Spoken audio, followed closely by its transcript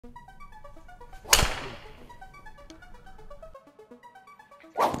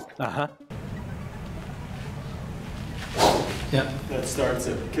Uh-huh. Yeah. That starts,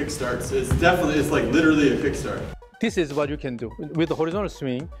 it kick starts. It's like literally a kickstart. This is what you can do. With the horizontal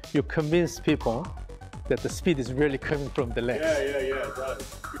swing, you convince people that the speed is really coming from the legs. Yeah, it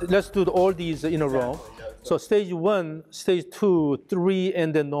does. Let's do all these in a row. Yeah, so stage 1, stage 2, 3,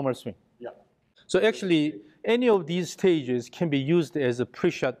 and then normal swing. Yeah. So actually, any of these stages can be used as a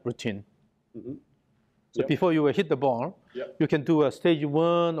pre-shot routine. Mm-hmm. So before you hit the ball, you can do a stage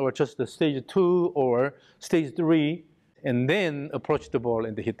 1 or just a stage 2 or stage 3, and then approach the ball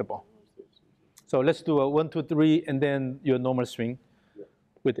and hit the ball. So let's do a 1, 2, 3, and then your normal swing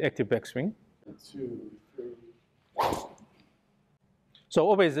with active backswing. 2, 3. So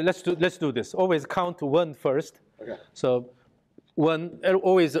always let's do this. Always count to 1 first. Okay. So 1,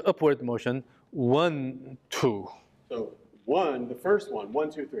 always upward motion. 1, 2. So 1, the first one,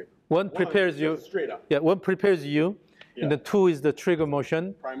 1, 2, 3. 1 prepares you. Straight up. Yeah, 1 prepares you, and then 2 is the trigger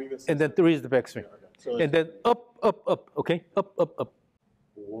motion, priming the and then 3 is the backswing. Okay. So and then up, up, up. Okay, up, up, up.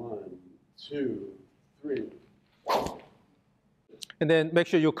 1, 2, 3. And then make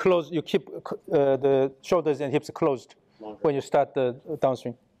sure you close. You keep the shoulders and hips closed when you start the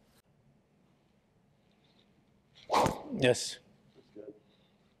downswing. Yes. That's good.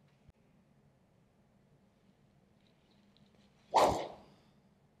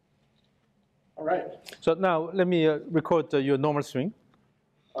 All right. So now let me record your normal swing.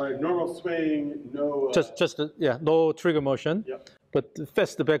 All right, normal swing, no. No trigger motion. Yep. But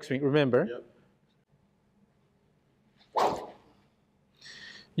fast the backswing. Remember. Yep.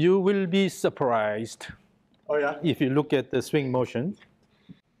 You will be surprised. Oh yeah. If you look at the swing motion.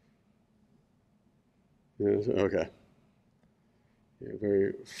 Yes, okay. Yeah,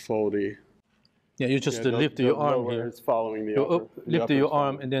 very foldy. Yeah, you just lift your arm here. It's following the upper. Lift your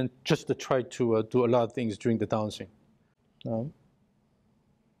arm and then just to try to do a lot of things during the downswing.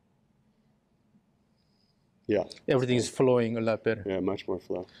 Yeah. Everything is flowing a lot better. Yeah, much more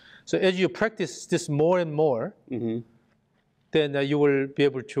flow. So as you practice this more and more, then you will be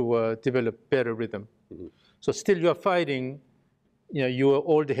able to develop better rhythm. So still you are fighting your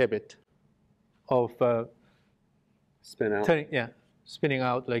old habit of spin out. Spinning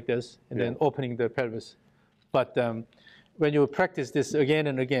out like this and then opening the pelvis. But when you practice this again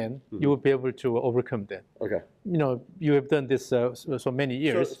and again, you will be able to overcome that. Okay. You have done this so many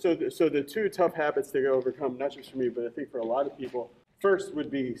years. So the 2 tough habits to overcome, not just for me, but I think for a lot of people, first would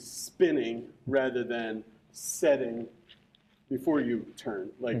be spinning rather than setting before you turn,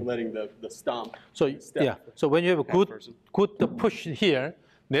 like letting the stomp. So so when you have a good push here,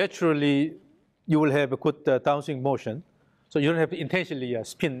 naturally you will have a good downswing motion. So you don't have to intentionally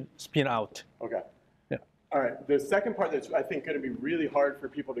spin out. Okay. Yeah. All right. The second part that's I think going to be really hard for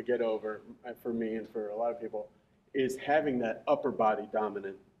people to get over, for me and for a lot of people, is having that upper body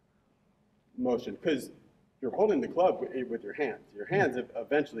dominant motion, because you're holding the club with your hands. Your hands have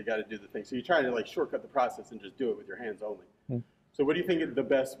eventually got to do the thing. So you try to shortcut the process and just do it with your hands only. So what do you think is the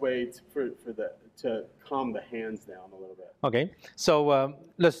best way to calm the hands down a little bit? Okay. So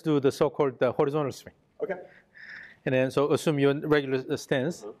let's do the so-called horizontal swing. Okay. And then so assume your regular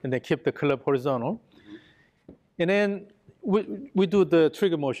stance, and then keep the club horizontal. And then we do the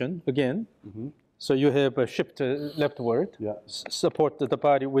trigger motion again. So you have a shift leftward. Yeah. Support the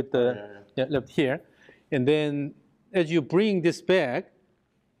body with the left here. And then as you bring this back,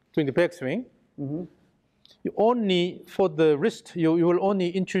 doing the backswing, you only, for the wrist, you will only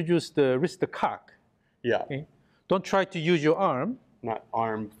introduce the wrist cock. Yeah. Okay? Don't try to use your arm. Not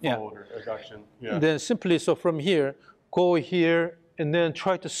arm fold or adduction. Yeah. Then simply, so from here, go here, and then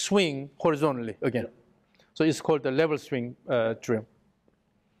try to swing horizontally again. So it's called the level swing drill.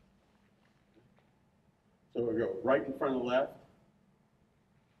 So we go right in front of the left.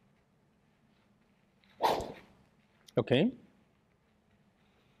 Okay.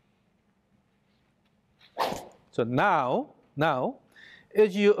 So now,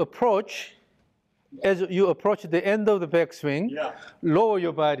 as you approach the end of the backswing, lower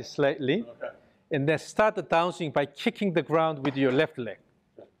your body slightly, and then start the downswing by kicking the ground with your left leg.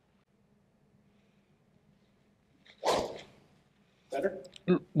 Better?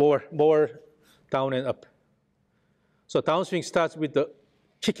 More down and up. So downswing starts with the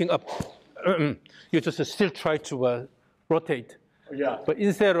kicking up. You just still try to rotate. But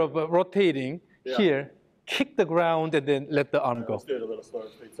instead of rotating here, kick the ground and then let the arm go. Let's do it a little slower.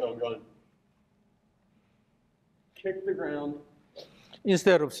 So I'm going. Kick the ground.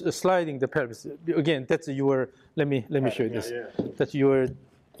 Instead of sliding the pelvis. Again, that's your, let me show you this. That's your,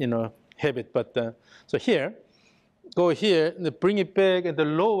 habit. But so here, go here, and bring it back, and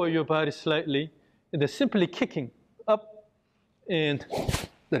then lower your body slightly, and then simply kicking up and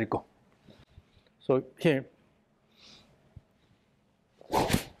let it go. So here.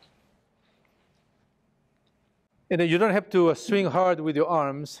 And then you don't have to swing hard with your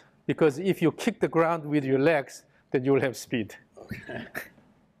arms, because if you kick the ground with your legs, then you will have speed. Okay.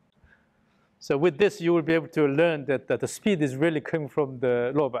 So with this, you will be able to learn that the speed is really coming from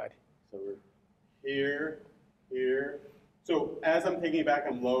the lower body. So we're here, here. So as I'm taking it back,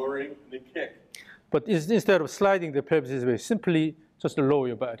 I'm lowering and then kick. But instead of sliding the pelvis this way, simply just lower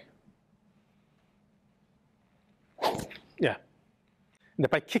your body. Yeah. And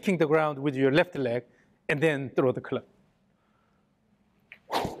by kicking the ground with your left leg, and then throw the club.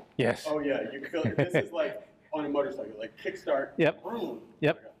 Yes. Oh yeah, you feel this is like on a motorcycle, like kickstart. Yep. Boom.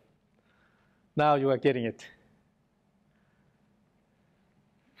 Yep. Okay. Now you are getting it.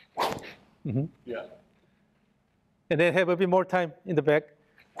 Yeah. And then have a bit more time in the back.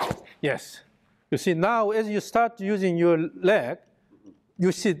 Yes. You see, now as you start using your leg,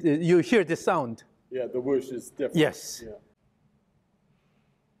 you see, you hear the sound. Yeah, the whoosh is different. Yes. Yeah.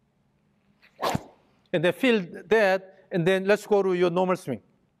 And then feel that, and then let's go to your normal swing.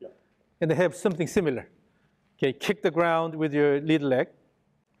 Yeah. And then have something similar. Okay, kick the ground with your lead leg.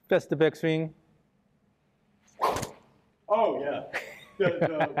 Fast the back swing. Oh yeah.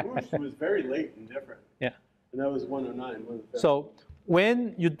 The whoosh was very late and different. Yeah. And that was 109. So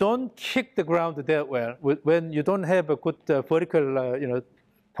when you don't kick the ground that well, when you don't have a good vertical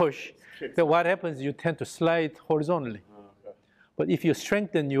push, then what happens, you tend to slide horizontally. Oh, okay. But if you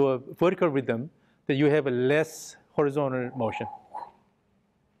strengthen your vertical rhythm, then you have a less horizontal motion.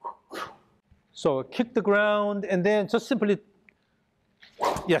 So kick the ground and then just simply,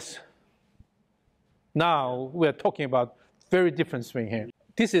 yes. Now we're talking about very different swing here.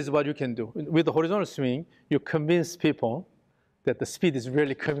 This is what you can do. With the horizontal swing, you convince people that the speed is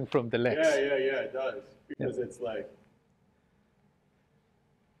really coming from the legs. Yeah, it does. Because it's like,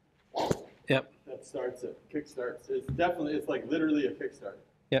 Yep. that starts it, kick starts. It's definitely, it's like literally a kick start.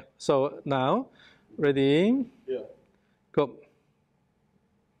 Yeah. So now, ready, Yeah. go.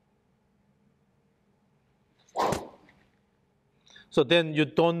 So then you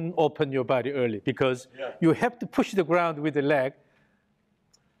don't open your body early, because you have to push the ground with the leg.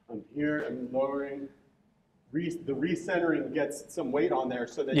 I'm here, I'm lowering. The recentering gets some weight on there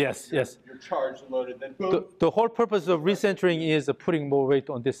so that you're charged and loaded. Then boom. The whole purpose of recentering is putting more weight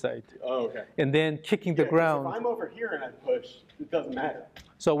on this side. Oh, okay. And then kicking the ground. If I'm over here and I push, it doesn't matter.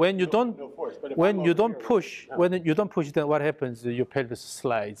 So when you don't, no force, but if when I'm you over don't here, push, no. when you don't push, then what happens? Your pelvis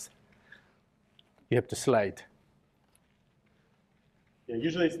slides. You have to slide. Yeah,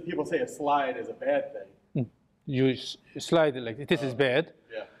 usually people say a slide is a bad thing. You slide it like this is bad.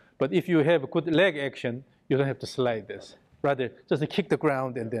 Yeah. But if you have a good leg action, you don't have to slide this. Rather, just kick the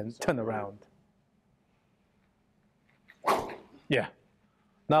ground and then turn around. Yeah.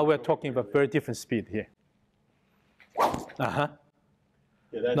 Now we're talking about very different speed here. Uh-huh.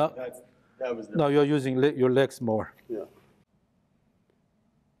 Yeah, that was now you're using your legs more. Yeah.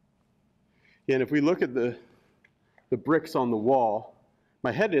 Yeah, and if we look at the bricks on the wall,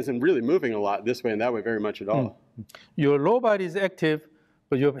 my head isn't really moving a lot this way and that way very much at all. Your lower body is active,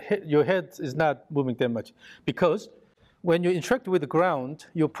 but your head is not moving that much. Because when you interact with the ground,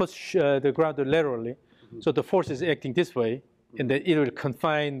 you push the ground laterally, so the force is acting this way, and then it will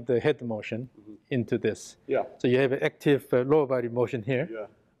confine the head motion into this. Yeah. So you have an active lower body motion here,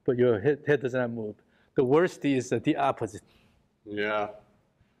 but your head does not move. The worst is the opposite. Yeah.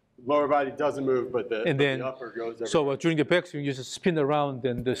 Lower body doesn't move, but the upper goes everywhere. So during the backswing, you just spin around,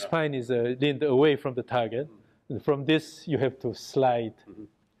 and the spine is leaned away from the target. And from this, you have to slide,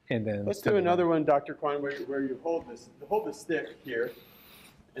 and then. Let's do another one, Dr. Kwon, where you hold the stick here,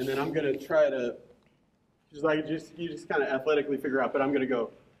 and then I'm going to try to you just kind of athletically figure out. But I'm going to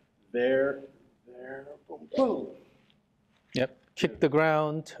go there, boom, boom. Yep. Kick the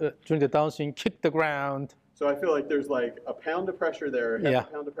ground during the downswing. Kick the ground. So I feel like there's like a pound of pressure there, half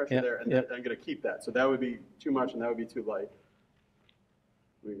a pound of pressure there, and then I'm going to keep that. So that would be too much, and that would be too light.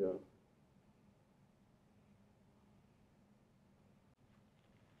 Here we go.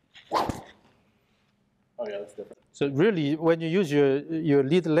 Oh yeah, that's different. So really, when you use your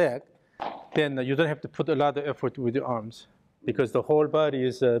lead leg, then you don't have to put a lot of effort with your arms, because the whole body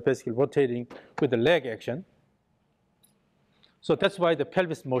is basically rotating with the leg action. So that's why the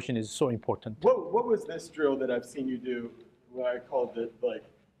pelvis motion is so important. What was this drill that I've seen you do, what I called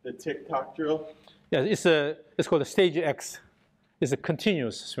the tick-tock drill? Yeah, it's called a stage X. It's a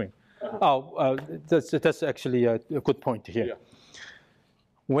continuous swing. That's actually a good point here. Yeah.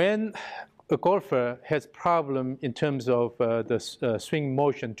 When a golfer has problem in terms of the swing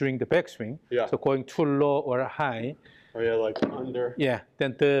motion during the backswing, so going too low or high, Oh yeah, like under. Yeah,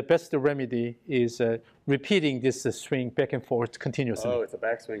 then the best remedy is repeating this swing back and forth continuously. Oh, it's a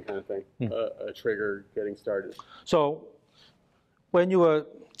backswing kind of thing. A trigger getting started. So when you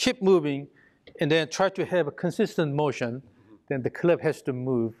keep moving and then try to have a consistent motion, then the club has to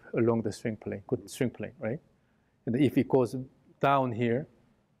move along the swing plane, good swing plane, right? And if it goes down here,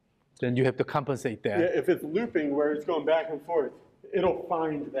 then you have to compensate that. Yeah, if it's looping where it's going back and forth, it'll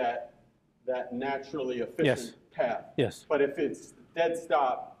find that naturally efficient path. Yes. But if it's dead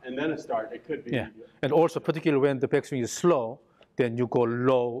stop and then a start, it could be. Yeah. And also, particularly when the backswing is slow, then you go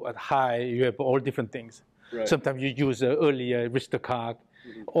low and high. You have all different things. Right. Sometimes you use early wrist cock.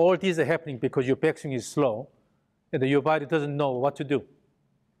 All these are happening because your backswing is slow, and then your body doesn't know what to do.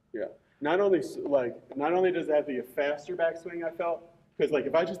 Yeah. Not only does it have to be a faster backswing, I felt, because like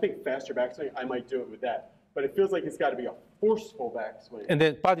if I just think faster backswing, I might do it with that. But it feels like it's got to be a forceful backswing. And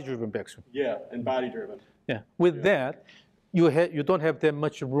then body-driven backswing. Yeah, and body-driven. Yeah. With that, you don't have that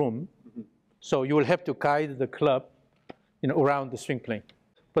much room, so you will have to guide the club, around the swing plane.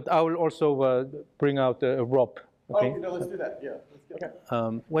 But I will also bring out a rope. Okay? Oh, no, let's do that. Yeah. Okay.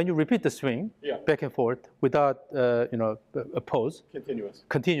 When you repeat the swing back and forth without a pause,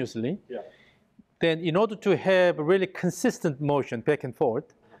 continuously, then in order to have a really consistent motion back and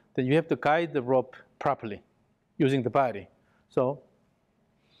forth, then you have to guide the rope properly using the body. So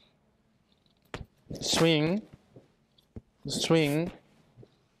swing, swing,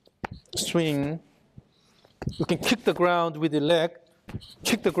 swing. You can kick the ground with the leg,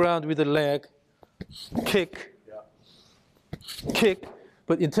 kick the ground with the leg, kick, kick.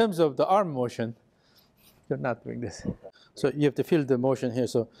 But in terms of the arm motion, you're not doing this. Okay. So you have to feel the motion here.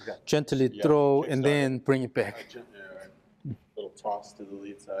 So gently throw and then bring it back. Little toss to the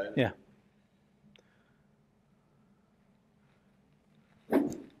lead side. Yeah.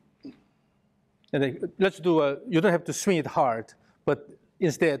 And then let's do you don't have to swing it hard, but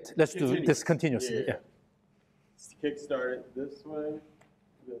instead let's do this continuously. Yeah. Kick start it this way,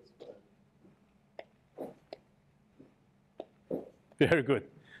 this way. Very good.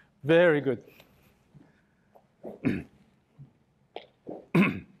 Very good.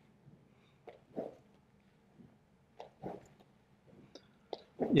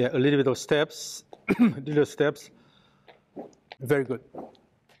 Yeah, a little bit of steps, little steps. Very good.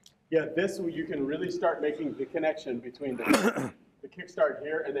 Yeah, this you can really start making the connection between the kickstart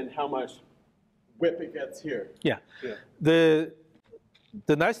here and then how much whip it gets here. Yeah. The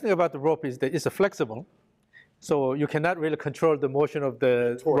nice thing about the rope is that it's flexible, so you cannot really control the motion of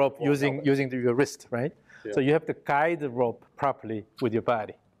the rope using your wrist, right? Yeah. So you have to guide the rope properly with your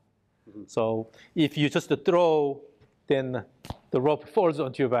body. So if you just throw, then the rope falls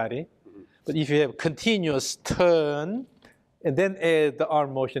onto your body. But if you have continuous turn and then add the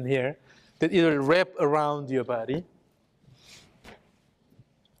arm motion here, then it will wrap around your body.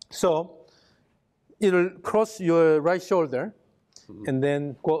 So it will cross your right shoulder and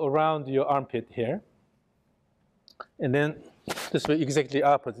then go around your armpit here. And then this way exactly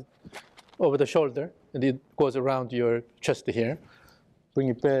opposite, over the shoulder, and it goes around your chest here. Bring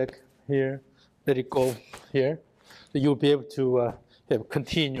it back here, let it go here. So you'll be able to have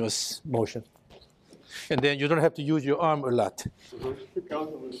continuous motion. And then you don't have to use your arm a lot.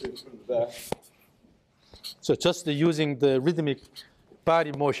 So just using the rhythmic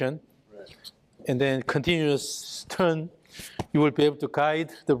body motion, and then continuous turn, you will be able to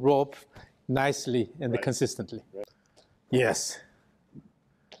guide the rope nicely and consistently. Right. Yes.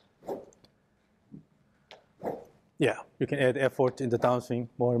 Yeah, you can add effort in the downswing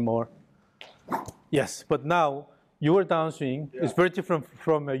more and more. Yes, but now your downswing is very different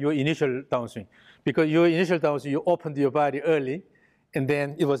from your initial downswing. Because your initial downswing, you opened your body early, and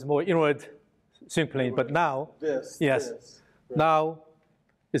then it was more inward swing plane. But now, now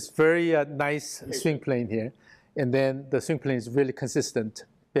it's very nice swing plane here. And then the swing plane is really consistent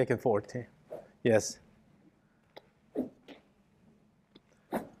back and forth here. Yes.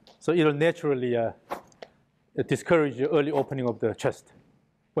 So it'll naturally discourage the early opening of the chest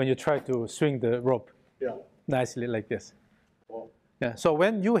when you try to swing the rope nicely like this. Wow. Yeah. So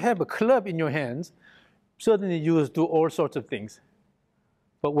when you have a club in your hands, certainly you do all sorts of things.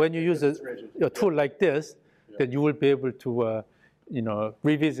 But when you use a tool like this, then you will be able to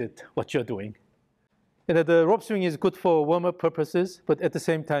revisit what you're doing. And the rope swing is good for warm-up purposes, but at the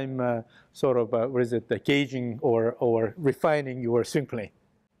same time, gauging or refining your swing plane.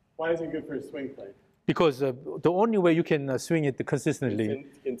 Why is it good for a swing plane? Because the only way you can swing it consistently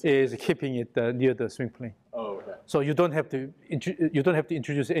is keeping it near the swing plane. Oh, okay. So you don't have to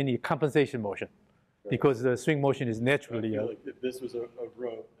introduce any compensation motion, because the swing motion is naturally. I feel like if this was a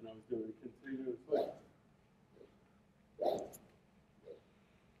rope and I was doing continuous swing.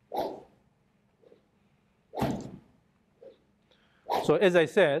 So as I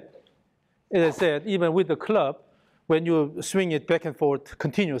said, even with the club, when you swing it back and forth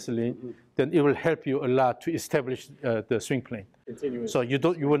continuously, then it will help you a lot to establish the swing plane. Continuous. So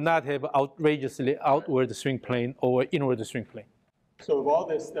you will not have outrageously outward swing plane or inward swing plane. So of all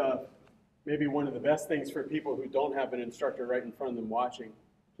this stuff, maybe one of the best things for people who don't have an instructor right in front of them watching,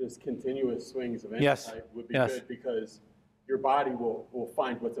 just continuous swings of any type would be good, because your body will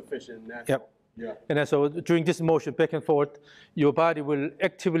find what's efficient and natural. Yep. Yeah. And then so during this motion back and forth, your body will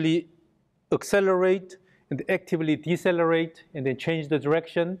actively accelerate and actively decelerate, and then change the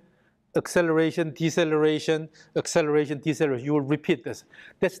direction. Acceleration, deceleration, acceleration, deceleration. You will repeat this.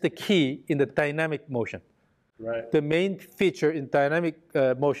 That's the key in the dynamic motion. Right. The main feature in dynamic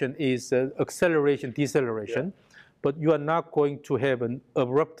motion is acceleration, deceleration, but you are not going to have an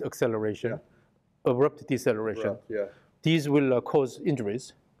abrupt acceleration, abrupt deceleration. These will cause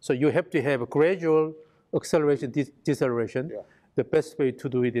injuries. So you have to have a gradual acceleration, deceleration. The best way to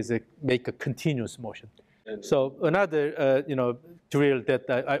do it is make a continuous motion. So another drill that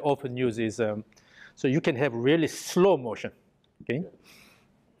I often use is, so you can have really slow motion, okay?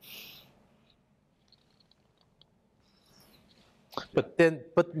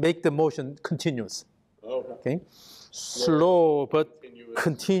 But make the motion continuous, okay? Slow but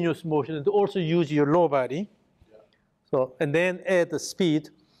continuous motion, and also use your lower body. So, and then add the speed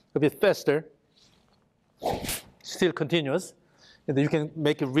a bit faster, still continuous, and then you can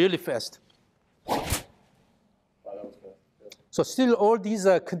make it really fast. So still all these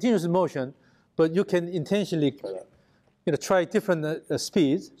are continuous motion, but you can intentionally try different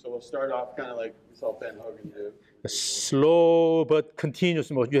speeds. So we'll start off kind of like we saw Ben Hogan do. A slow but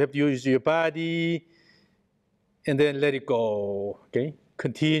continuous motion. You have to use your body and then let it go, okay?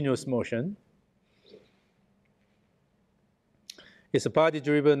 Continuous motion. It's a body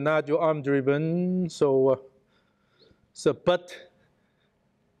driven, not your arm driven. So butt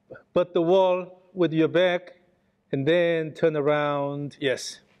the wall with your back, and then turn around,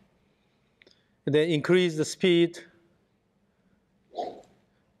 yes. And then increase the speed.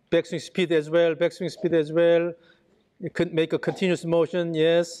 Backswing speed as well, backswing speed as well. You can make a continuous motion,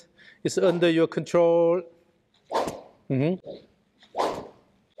 yes. It's under your control.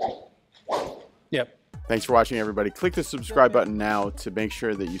 Yep. Thanks for watching, everybody. Click the subscribe button now to make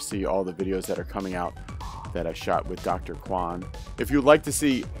sure that you see all the videos that are coming out that I shot with Dr. Kwon. If you'd like to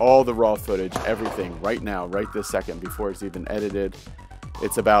see all the raw footage, everything right now, right this second, before it's even edited,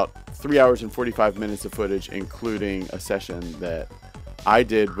 it's about 3 hours and 45 minutes of footage, including a session that I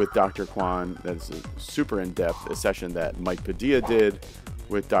did with Dr. Kwon. That's super in-depth, a session that Mike Padilla did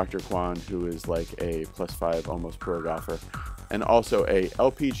with Dr. Kwon, who is like a +5 almost pro golfer, and also a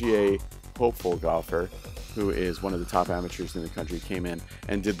LPGA hopeful golfer who is one of the top amateurs in the country, came in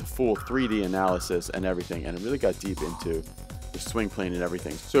and did the full 3D analysis and everything, and it really got deep into the swing plane and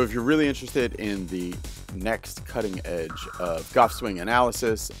everything. So if you're really interested in the next cutting edge of golf swing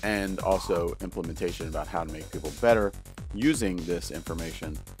analysis and also implementation about how to make people better using this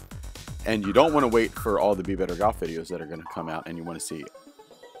information, and you don't want to wait for all the Be Better Golf videos that are going to come out, and you want to see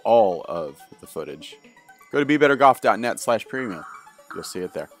all of the footage, go to BeBetterGolf.net/premium. You'll see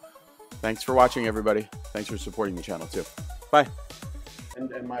it there. Thanks for watching, everybody. Thanks for supporting the channel too. Bye. And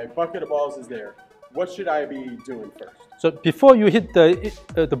my bucket of balls is there. What should I be doing first? So before you hit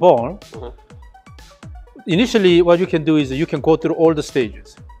the ball, initially what you can do is you can go through all the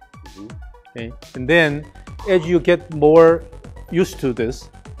stages. Okay? And then as you get more used to this,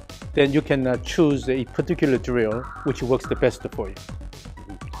 then you can choose a particular drill which works the best for you.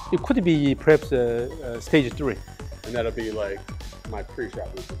 It could be perhaps stage 3. And that'll be like my pre-shot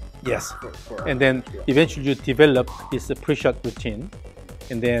routine. Yes. And then eventually you develop this pre-shot routine,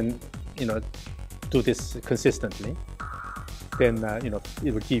 and then do this consistently. Then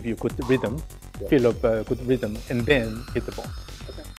it will give you good rhythm, feel of good rhythm, and then hit the ball.